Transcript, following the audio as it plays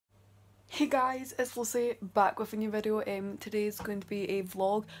Hey guys, it's Lucy back with a new video. Today's going to be a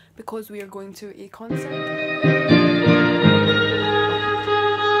vlog because we are going to a concert.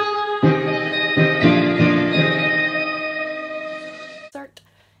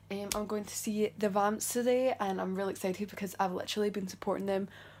 I'm going to see the Vamps today and I'm really excited because I've literally been supporting them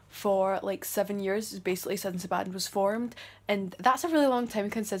for like 7 years, basically since the band was formed, and that's a really long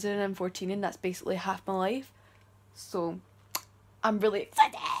time considering I'm 14 and that's basically half my life, so I'm really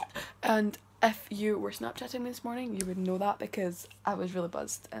excited. And if you were Snapchatting me this morning, you would know that because I was really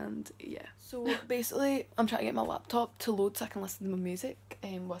buzzed. And yeah, so basically I'm trying to get my laptop to load so I can listen to my music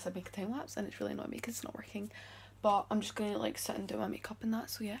whilst I make a time lapse, and it's really annoying me because it's not working, but I'm just gonna like sit and do my makeup and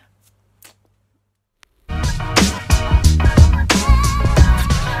that, so yeah.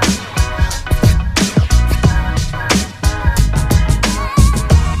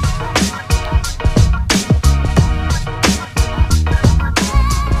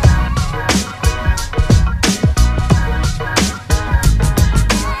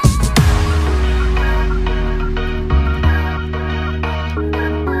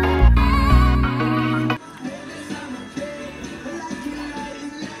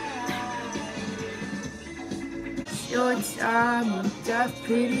 Your time on that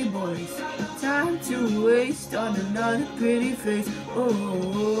pretty voice, time to waste on another pretty face.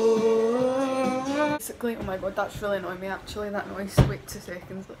 Oh. Basically, oh my god, that's really annoying me actually, that noise. Wait 2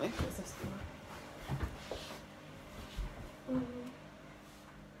 seconds, let me close this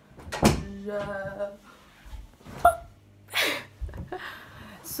door.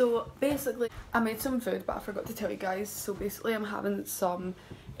 So basically, I made some food but I forgot to tell you guys. So basically I'm having some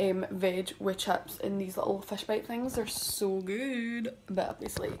veg with chips in these little fish bite things. They're so good, but I've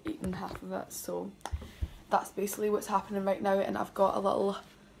basically eaten half of it, so that's basically what's happening right now. And I've got a little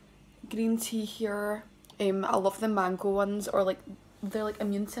green tea here. I love the mango ones, or like they're like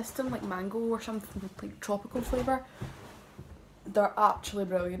immune system, like mango or something, like tropical flavour. They're actually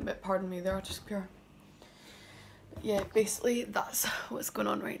brilliant, but pardon me, they're just pure. Yeah, basically that's what's going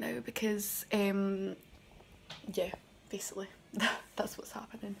on right now because yeah, basically that's what's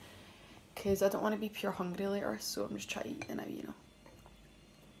happening because I don't want to be pure hungry later, so I'm just trying to eat it now, you know.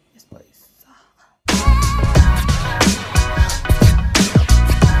 Yes please.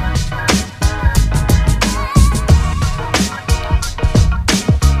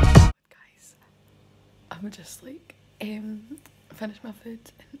 Guys, I'm just like finished my food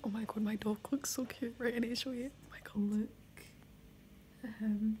and oh my god, my dog looks so cute. Right, I need to show you. Oh my god, look at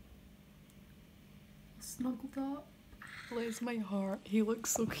him snuggled up. Bless my heart, he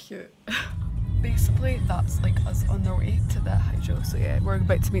looks so cute. Basically that's like us on our way to the hydro, so yeah, we're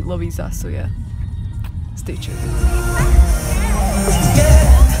about to meet Louisa, so yeah, stay tuned.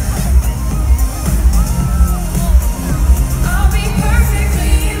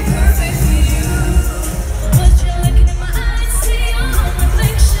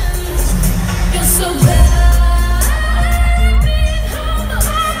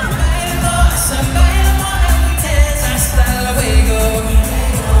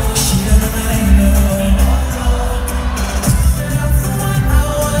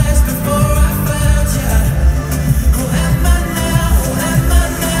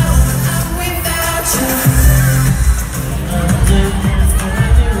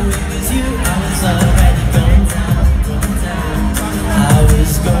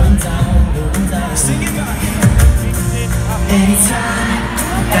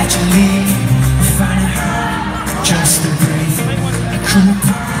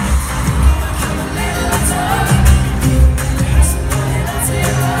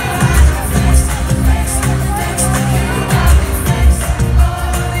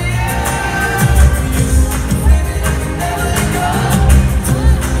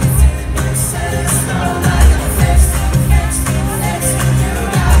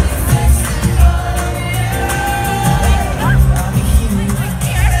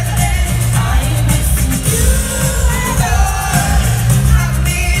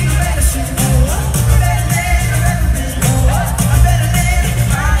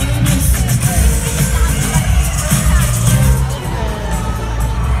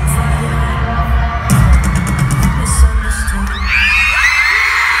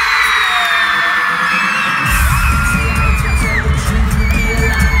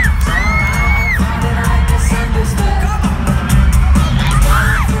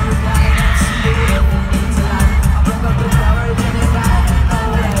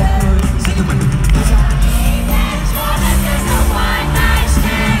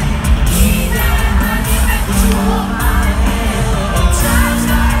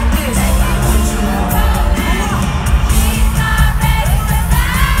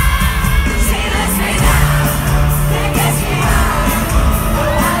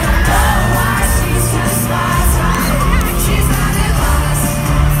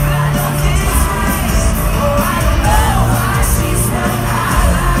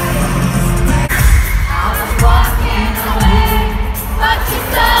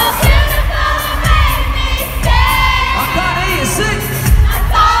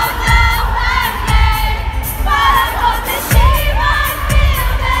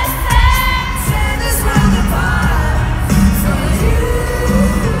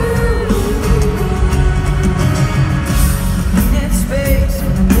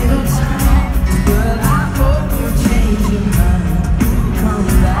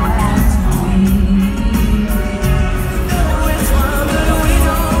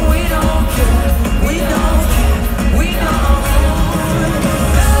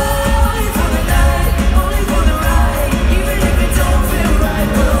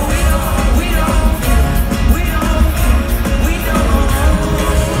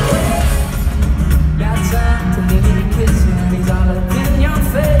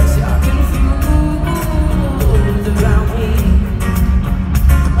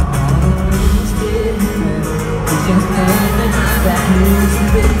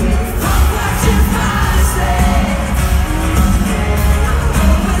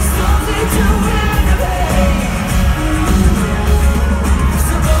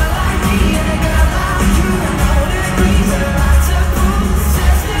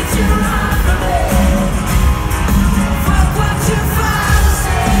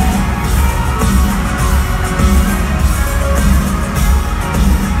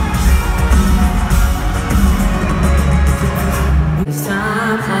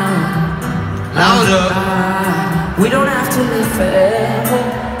 We don't have to live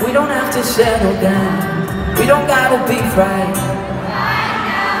forever. We don't have to settle down. We don't gotta be right.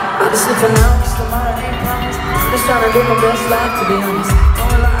 I just live for now, cause tomorrow ain't promised. Just trying to live my best life, to be honest.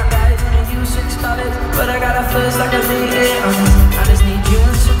 Don't a lot of guys wanna use 6 dollars, but I gotta first like I need it honest. I just need you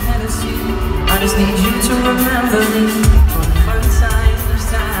and some Hennessy. I just need you to remember me. For the fun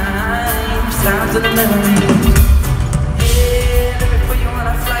times, times of the memories. Hey, let me put you on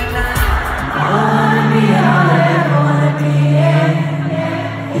a flight now. I wanna be all I ever wanna be,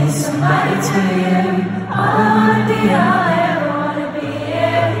 yeah. Is somebody to you. I wanna be all I ever wanna be,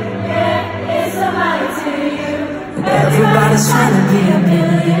 yeah. Is somebody to you. Everybody's trying to be a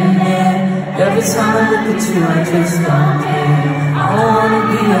millionaire. Every time I look at you, I just don't care. I wanna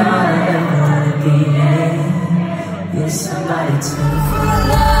be all I ever wanna be, yeah. Is somebody to you.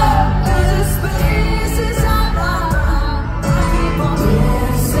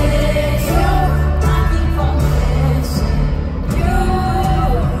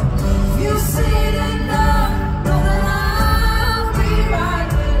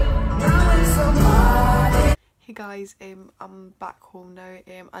 Hey guys, I'm back home now.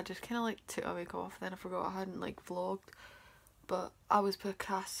 I just kind of like took a week off, then I forgot I hadn't like vlogged, but I was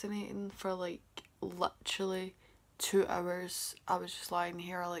procrastinating for like literally 2 hours. I was just lying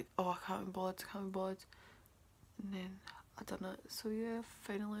here like, oh, I can't be bothered, and then I done it. So yeah,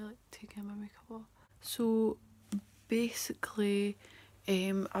 finally like taking my makeup off. So basically,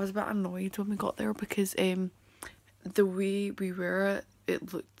 I was a bit annoyed when we got there because the way we were,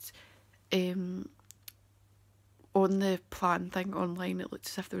 it looked on the plan thing online, it looked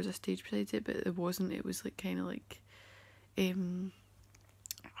as if there was a stage beside it, but it wasn't. It was like kind of like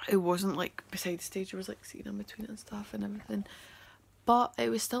it wasn't like beside the stage, there was like seating in between it and stuff and everything, but it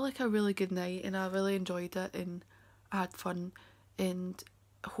was still like a really good night and I really enjoyed it and I had fun, and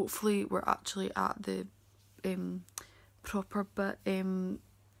hopefully we're actually at the proper bit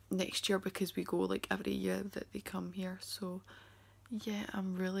next year, because we go like every year that they come here. So yeah,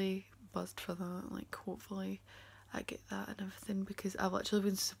 I'm really buzzed for that. Like hopefully I get that and everything, because I've literally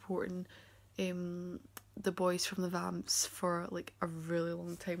been supporting the boys from the Vamps for like a really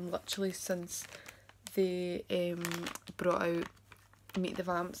long time, literally since they brought out Meet the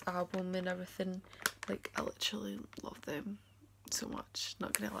Vamps album and everything. Like I literally love them so much,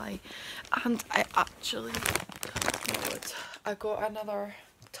 not gonna lie. And I actually, I got another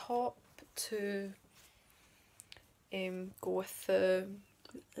top to go with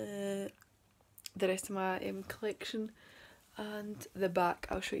the rest of my collection, and the back,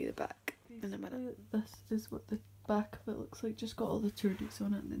 I'll show you the back in a minute. This is what the back of it looks like, just got all the tour dates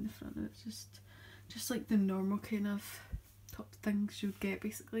on it, and then the front of it's just like the normal kind of top things you'd get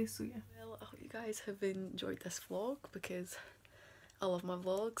basically. So yeah, well, I hope you guys have enjoyed this vlog, because I love my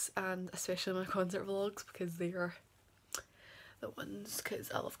vlogs, and especially my concert vlogs, because they are the ones, because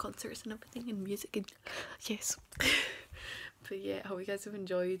I love concerts and everything and music and yes. But yeah, I hope you guys have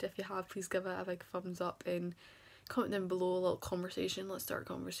enjoyed. If you have, please give it a big thumbs up and comment down below a little conversation. Let's start a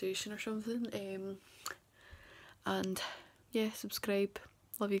conversation or something. And yeah, subscribe.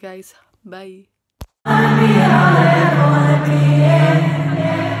 Love you guys. Bye.